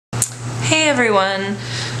Hey everyone,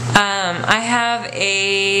 I have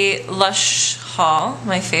a Lush haul,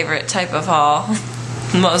 my favorite type of haul,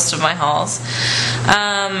 most of my hauls.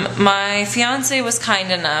 My fiance was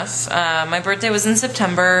kind enough, my birthday was in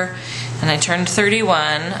September and I turned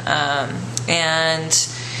 31, and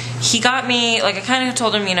he got me, like I kind of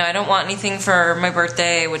told him, you know, I don't want anything for my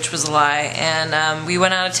birthday, which was a lie, and we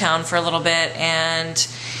went out of town for a little bit, and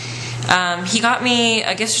he got me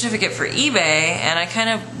a gift certificate for eBay, and I kind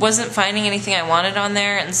of wasn't finding anything I wanted on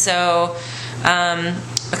there, and so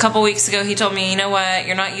a couple weeks ago he told me, you know what,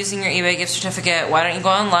 you're not using your eBay gift certificate, why don't you go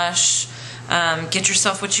on Lush, get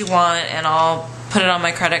yourself what you want, and I'll put it on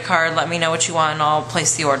my credit card, let me know what you want, and I'll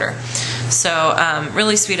place the order. So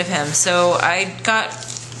really sweet of him. So I got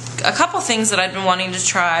a couple things that I've been wanting to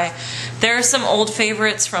try. There are some old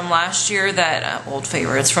favorites from last year that, old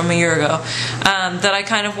favorites from a year ago, that I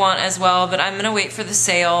kind of want as well, but I'm going to wait for the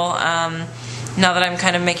sale now that I'm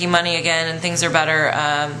kind of making money again and things are better,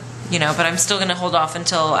 you know, but I'm still going to hold off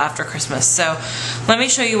until after Christmas. So let me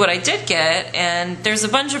show you what I did get, and there's a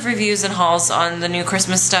bunch of reviews and hauls on the new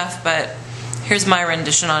Christmas stuff, but here's my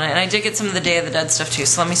rendition on it, and I did get some of the Day of the Dead stuff too,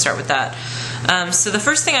 so let me start with that. So the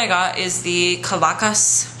first thing I got is the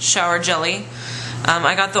Calacas shower jelly.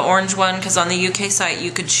 I got the orange one because on the UK site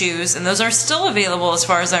you could choose, and those are still available as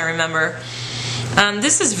far as I remember.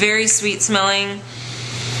 This is very sweet smelling,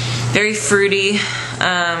 very fruity,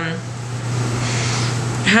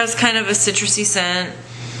 has kind of a citrusy scent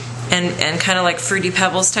and kind of like Fruity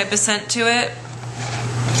Pebbles type of scent to it.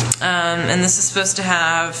 And this is supposed to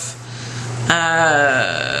have,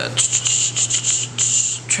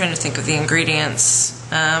 trying to think of the ingredients,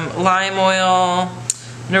 lime oil,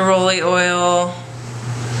 neroli oil,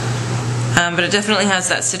 but it definitely has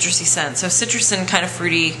that citrusy scent. So citrus and kind of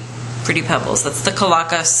fruity pebbles. That's the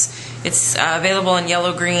Calacas. It's available in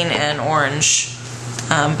yellow, green, and orange.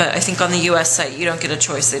 But I think on the US site you don't get a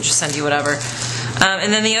choice, they just send you whatever.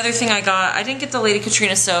 And then the other thing I got, I didn't get the Lady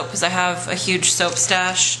Katrina soap because I have a huge soap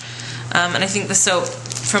stash. And I think the soap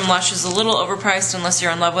from Lush is a little overpriced unless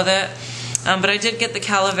you're in love with it. But I did get the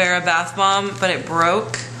Calavera bath bomb, but it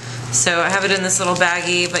broke. So I have it in this little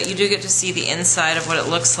baggie, but you do get to see the inside of what it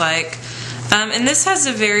looks like. And this has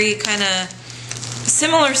a very kind of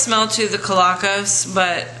similar smell to the Calacas,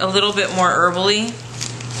 but a little bit more herbally.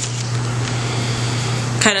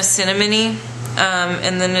 Kind of cinnamony.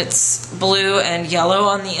 And then it's blue and yellow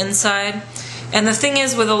on the inside. And the thing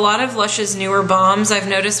is, with a lot of Lush's newer bombs, I've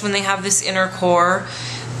noticed when they have this inner core,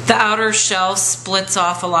 the outer shell splits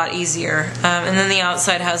off a lot easier. And then the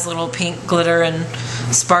outside has little pink glitter and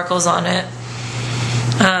sparkles on it.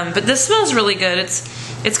 But this smells really good.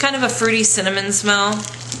 It's kind of a fruity cinnamon smell.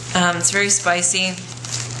 It's very spicy.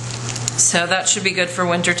 So that should be good for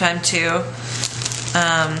wintertime too.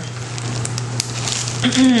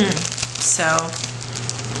 So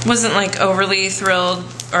wasn't like overly thrilled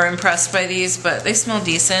or impressed by these, but they smell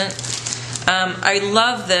decent. I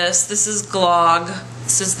love this. This is Glog.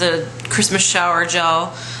 This is the Christmas shower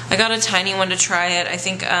gel. I got a tiny one to try it. I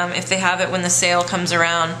think if they have it when the sale comes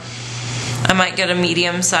around, I might get a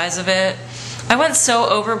medium size of it. I went so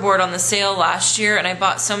overboard on the sale last year and I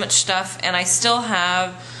bought so much stuff, and I still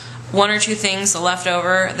have one or two things left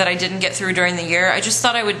over that I didn't get through during the year. I just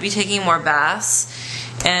thought I would be taking more baths,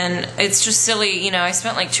 and it's just silly, you know, I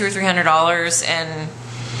spent like $200 or $300, and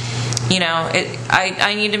you know,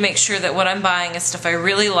 I need to make sure that what I'm buying is stuff I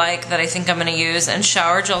really like that I think I'm going to use, and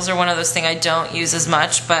shower gels are one of those things I don't use as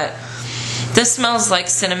much, but this smells like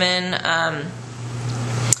cinnamon.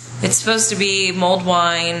 It's supposed to be mulled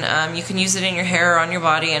wine. You can use it in your hair or on your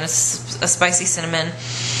body, and it's a spicy cinnamon.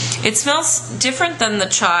 It smells different than the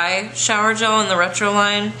chai shower gel in the retro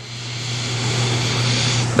line,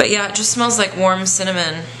 but yeah, it just smells like warm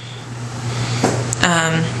cinnamon.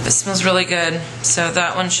 It smells really good, so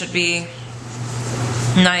that one should be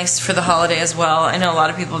nice for the holiday as well. I know a lot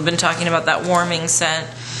of people have been talking about that warming scent.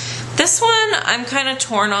 This one I'm kind of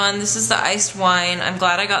torn on. This is the iced wine. I'm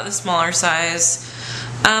glad I got the smaller size.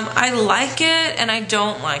 I like it and I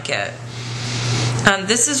don't like it.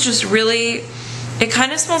 This is just really, it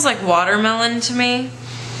kind of smells like watermelon to me,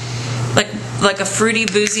 like a fruity,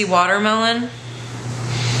 boozy watermelon.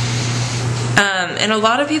 And a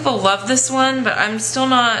lot of people love this one, but I'm still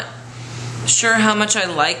not sure how much I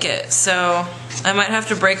like it. So I might have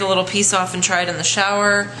to break a little piece off and try it in the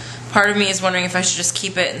shower. Part of me is wondering if I should just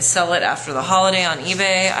keep it and sell it after the holiday on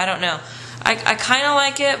eBay. I don't know. I kind of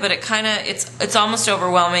like it, but it's almost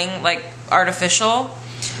overwhelming, like artificial.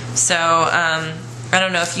 So I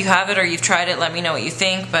don't know if you have it or you've tried it. Let me know what you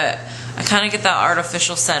think. But I kind of get that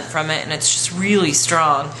artificial scent from it, and it's just really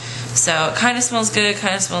strong. So it kind of smells good,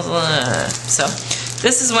 kind of smells so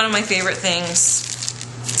This is one of my favorite things.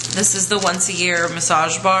 This is the once a year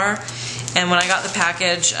massage bar. And when I got the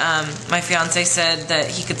package, my fiance said that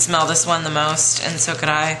he could smell this one the most, and so could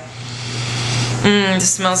I.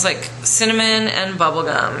 This smells like cinnamon and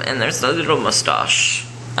bubblegum, and there's a little mustache.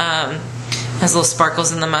 Has little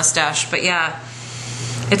sparkles in the mustache, but yeah,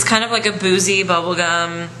 it's kind of like a boozy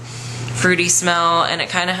bubblegum, fruity smell, and it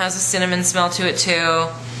kind of has a cinnamon smell to it too.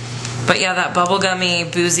 But yeah, that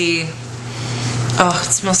bubblegummy, boozy, oh,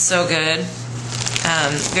 it smells so good.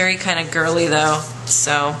 Very kind of girly though,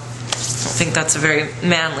 so I don't think that's a very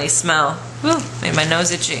manly smell. Woo, made my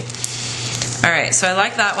nose itchy. Alright, so I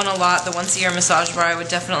like that one a lot. The once a year massage bar I would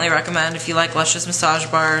definitely recommend if you like Lush's massage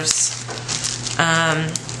bars.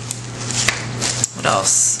 What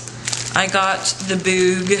else? I got the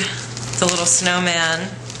Boog, the little snowman.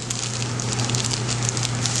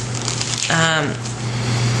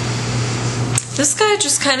 This guy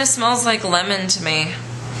just kind of smells like lemon to me.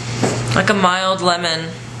 Like a mild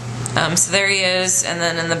lemon. So there he is, and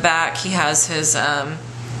then in the back he has his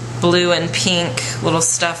blue and pink little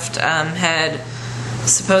stuffed head.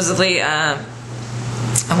 Supposedly, I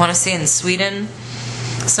want to say in Sweden,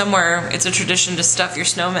 somewhere it's a tradition to stuff your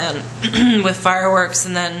snowman with fireworks,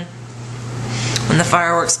 and then when the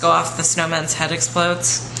fireworks go off, the snowman's head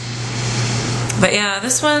explodes. But yeah,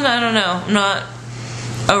 this one, I don't know, I'm not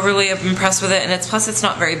overly impressed with it, and plus it's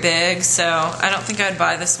not very big, so I don't think I'd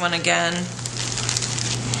buy this one again.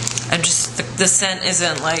 The scent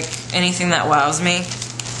isn't like anything that wows me.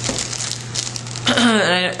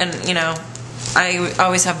 and you know, I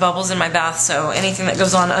always have bubbles in my bath, so anything that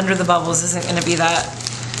goes on under the bubbles isn't going to be that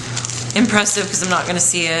impressive because I'm not going to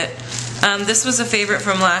see it. This was a favorite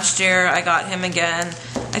from last year. I got him again.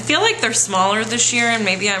 I feel like they're smaller this year, and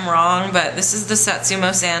maybe I'm wrong, but this is the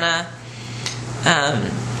Satsumo Santa.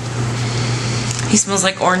 He smells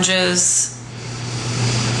like oranges.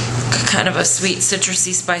 Kind of a sweet,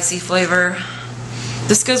 citrusy, spicy flavor.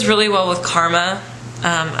 This goes really well with Karma.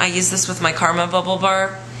 I use this with my Karma bubble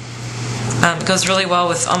bar. It goes really well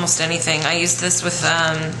with almost anything. I use this with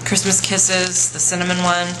Christmas Kisses, the cinnamon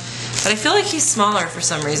one. But I feel like he's smaller for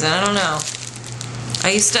some reason. I don't know.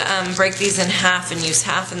 I used to break these in half and use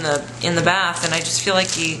half in the bath, and I just feel like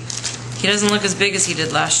he doesn't look as big as he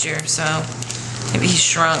did last year. So maybe he's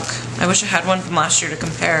shrunk. I wish I had one from last year to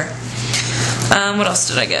compare. What else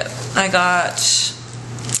did I get? I got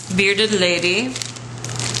Bearded Lady.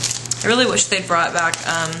 I really wish they'd brought back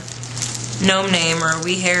Gnome Name or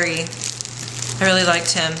Wee Harry. I really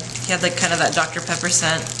liked him. He had like kind of that Dr. Pepper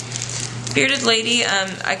scent. Bearded Lady,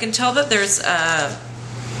 I can tell that there's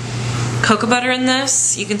cocoa butter in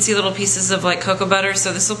this. You can see little pieces of like cocoa butter,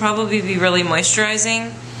 so this will probably be really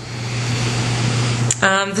moisturizing.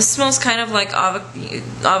 This smells kind of like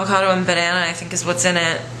avocado and banana, I think is what's in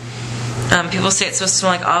it. People say it's supposed to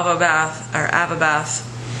smell like Avabath.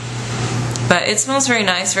 But it smells very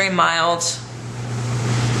nice, very mild.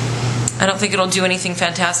 I don't think it'll do anything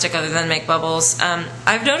fantastic other than make bubbles.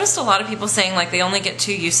 I've noticed a lot of people saying like they only get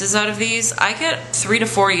 2 uses out of these. I get 3 to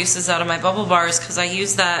 4 uses out of my bubble bars because I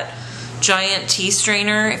use that giant tea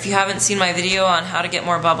strainer. If you haven't seen my video on how to get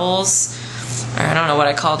more bubbles, or I don't know what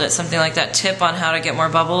I called it, something like that, tip on how to get more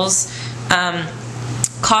bubbles.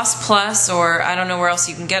 Cost Plus, or I don't know where else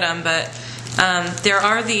you can get them, but there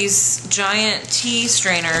are these giant tea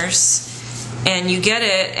strainers, and you get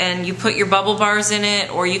it and you put your bubble bars in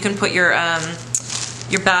it, or you can put your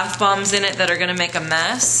bath bombs in it that are going to make a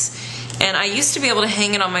mess. And I used to be able to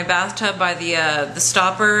hang it on my bathtub by the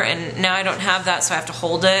stopper, and now I don't have that, so I have to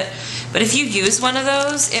hold it. But if you use one of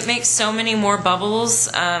those, it makes so many more bubbles.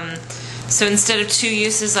 So instead of 2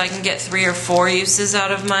 uses, I can get 3 or 4 uses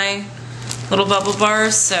out of my little bubble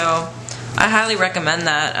bars, so I highly recommend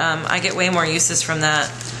that. I get way more uses from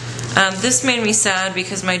that. This made me sad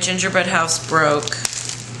because my gingerbread house broke,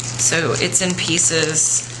 so it's in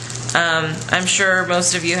pieces. I'm sure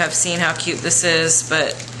most of you have seen how cute this is,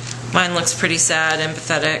 but mine looks pretty sad and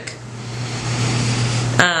pathetic.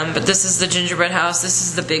 But this is the gingerbread house. This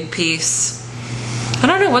is the big piece. I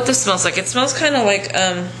don't know what this smells like. It smells kind of like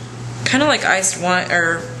iced wine,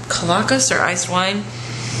 or Caracas, or iced wine.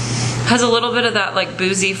 Has a little bit of that like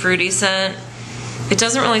boozy, fruity scent. It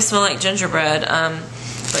doesn't really smell like gingerbread.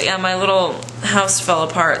 But yeah, my little house fell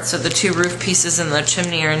apart, so the 2 roof pieces and the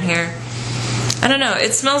chimney are in here. I don't know,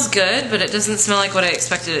 it smells good, but it doesn't smell like what I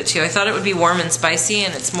expected it to. I thought it would be warm and spicy,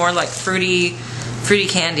 and it's more like fruity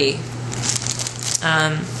candy.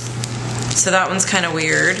 So that one's kind of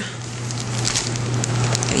weird.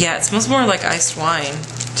 Yeah, it smells more like iced wine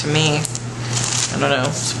to me. I don't know,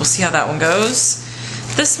 so we'll see how that one goes.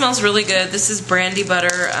 This smells really good. This is Brandy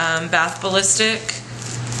Butter Bath Ballistic.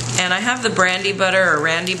 And I have the brandy butter or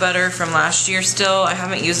randy butter from last year still. I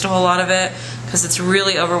haven't used a whole lot of it because it's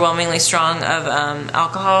really overwhelmingly strong of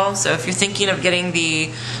alcohol. So if you're thinking of getting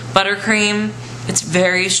the buttercream, it's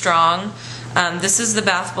very strong. This is the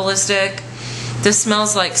Bath Ballistic. This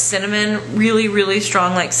smells like cinnamon, really, really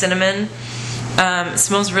strong like cinnamon. It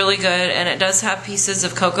smells really good, and it does have pieces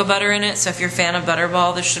of cocoa butter in it, so if you're a fan of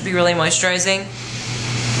Butterball, this should be really moisturizing.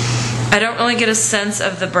 I don't really get a sense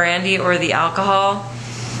of the brandy or the alcohol.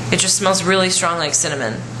 It just smells really strong like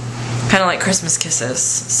cinnamon, kind of like Christmas Kisses.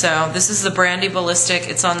 So this is the Brandy Ballistic.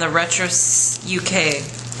 It's on the Retro UK.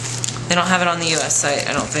 They don't have it on the US site,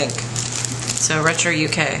 I don't think. So Retro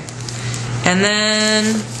UK. And then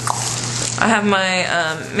I have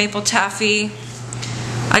my Maple Taffy.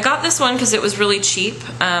 I got this one because it was really cheap.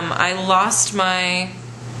 I lost my,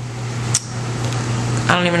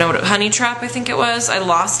 I don't even know what it, Honey Trap I think it was. I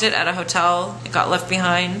lost it at a hotel. It got left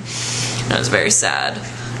behind. And it was very sad.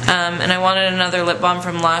 And I wanted another lip balm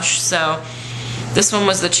from Lush, so this one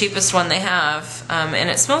was the cheapest one they have. And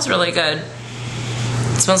it smells really good.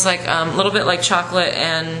 It smells like a little bit like chocolate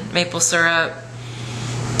and maple syrup.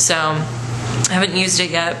 So I haven't used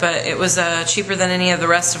it yet, but it was cheaper than any of the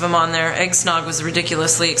rest of them on there. Eggsnog was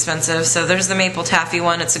ridiculously expensive. So there's the Maple Taffy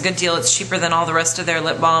one. It's a good deal. It's cheaper than all the rest of their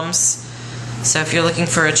lip balms. So if you're looking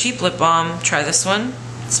for a cheap lip balm, try this one.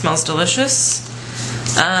 It smells delicious.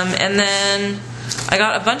 And then I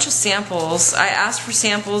got a bunch of samples. I asked for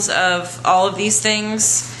samples of all of these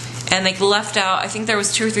things, and they left out, I think there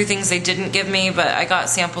was 2 or 3 things they didn't give me, but I got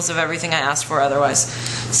samples of everything I asked for otherwise.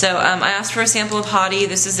 So I asked for a sample of Hottie.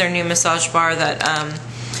 This is their new massage bar that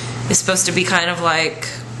is supposed to be kind of like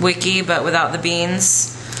Wiki, but without the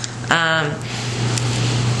beans.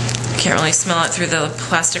 Can't really smell it through the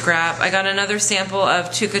plastic wrap. I got another sample of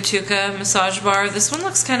Tuka Tuka massage bar. This one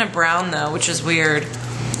looks kind of brown though, which is weird.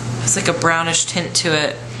 It's like a brownish tint to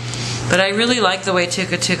it. But I really like the way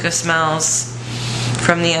Tuka Tuka smells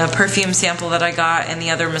from the perfume sample that I got and the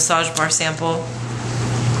other massage bar sample.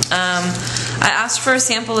 I asked for a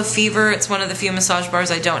sample of Fever. It's one of the few massage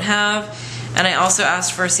bars I don't have. And I also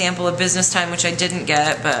asked for a sample of Business Time, which I didn't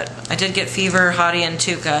get, but I did get Fever, Hottie, and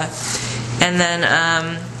Tuka. And then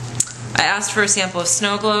I asked for a sample of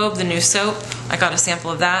Snow Globe, the new soap. I got a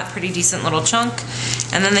sample of that, pretty decent little chunk.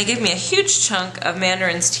 And then they gave me a huge chunk of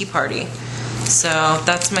Mandarin's Tea Party. So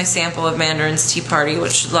that's my sample of Mandarin's Tea Party,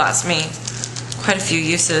 which should last me quite a few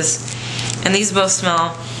uses. And these both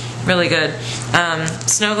smell really good.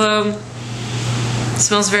 Snow Globe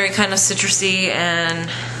smells very kind of citrusy and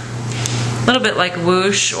a little bit like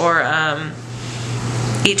Whoosh or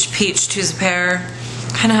Each Peach, Two's a Pear.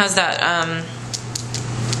 Kind of has that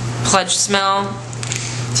pledge smell.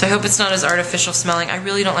 So I hope it's not as artificial smelling. I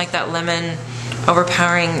really don't like that lemon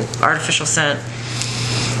overpowering artificial scent.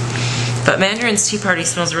 But Mandarin's Tea Party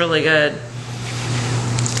smells really good.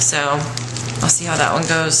 So I'll see how that one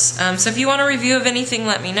goes. So if you want a review of anything,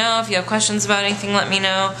 let me know. If you have questions about anything, let me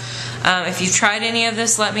know. If you've tried any of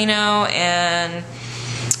this, let me know. And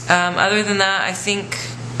other than that, I think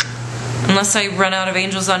unless I run out of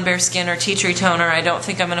Angels on Bare Skin or Tea Tree Toner, I don't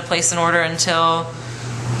think I'm going to place an order until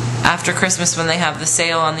after Christmas when they have the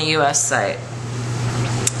sale on the US site.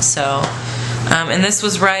 So, and this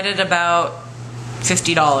was right at about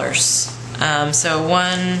 $50. So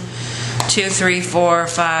 1, 2, 3, 4,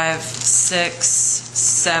 5, 6,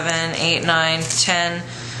 7, 8, 9, 10,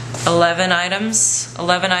 11 items.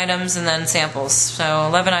 11 items and then samples. So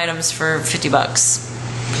 11 items for $50.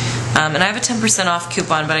 And I have a 10% off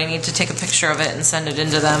coupon, but I need to take a picture of it and send it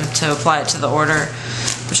into them to apply it to the order,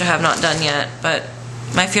 which I have not done yet. But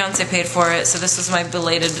my fiance paid for it, so this was my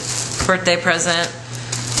belated birthday present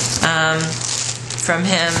from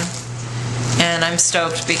him. And I'm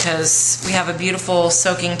stoked because we have a beautiful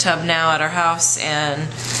soaking tub now at our house, and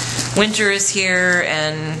winter is here,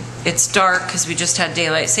 and it's dark because we just had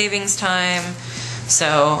daylight savings time.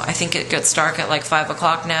 So I think it gets dark at like 5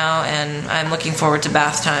 o'clock now, and I'm looking forward to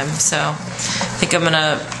bath time. So I think I'm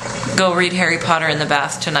gonna go read Harry Potter in the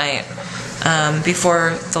bath tonight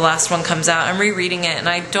before the last one comes out. I'm rereading it, and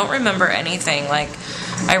I don't remember anything. Like,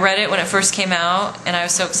 I read it when it first came out, and I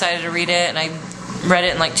was so excited to read it, and I read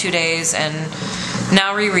it in like 2 days, and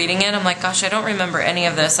now rereading it, I'm like, gosh, I don't remember any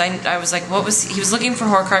of this. I was like, what was he was looking for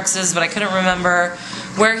Horcruxes, but I couldn't remember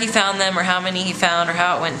where he found them or how many he found or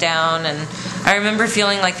how it went down. And I remember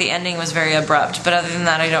feeling like the ending was very abrupt, but other than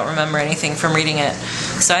that, I don't remember anything from reading it.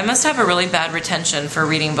 So I must have a really bad retention for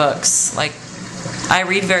reading books. Like, I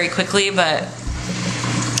read very quickly, but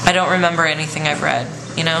I don't remember anything I've read,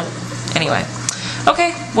 you know? Anyway.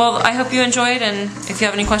 Okay, well, I hope you enjoyed, and if you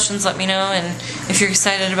have any questions, let me know, and if you're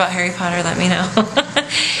excited about Harry Potter, let me know.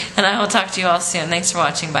 And I will talk to you all soon. Thanks for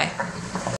watching. Bye.